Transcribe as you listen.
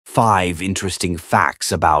5 interesting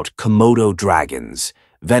facts about Komodo dragons,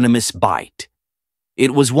 venomous bite.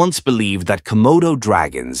 It was once believed that Komodo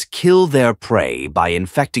dragons kill their prey by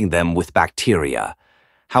infecting them with bacteria.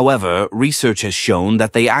 However, research has shown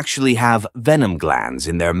that they actually have venom glands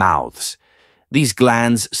in their mouths. These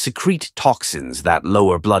glands secrete toxins that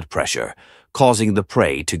lower blood pressure, causing the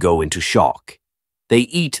prey to go into shock. They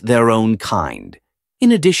eat their own kind.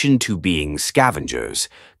 In addition to being scavengers,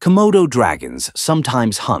 Komodo dragons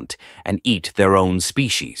sometimes hunt and eat their own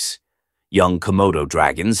species. Young Komodo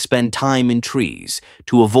dragons spend time in trees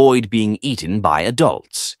to avoid being eaten by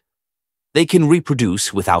adults. They can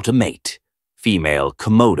reproduce without a mate. Female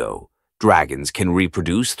Komodo dragons can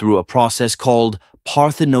reproduce through a process called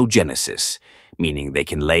parthenogenesis, meaning they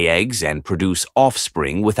can lay eggs and produce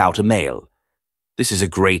offspring without a male. This is a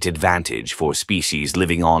great advantage for species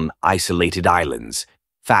living on isolated islands,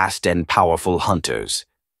 fast and powerful hunters.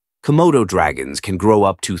 Komodo dragons can grow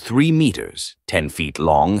up to 3 meters, 10 feet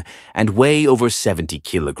long, and weigh over 70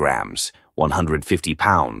 kilograms, 150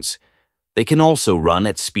 pounds. They can also run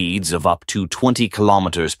at speeds of up to 20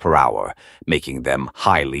 kilometers per hour, making them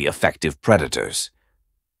highly effective predators.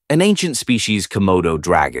 An ancient species Komodo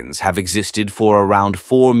dragons have existed for around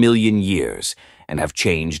 4 million years and have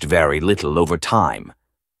changed very little over time.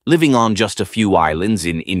 Living on just a few islands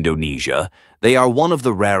in Indonesia, they are one of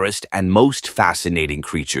the rarest and most fascinating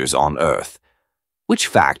creatures on Earth. Which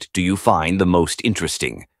fact do you find the most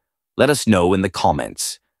interesting? Let us know in the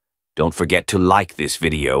comments. Don't forget to like this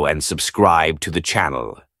video and subscribe to the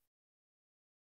channel.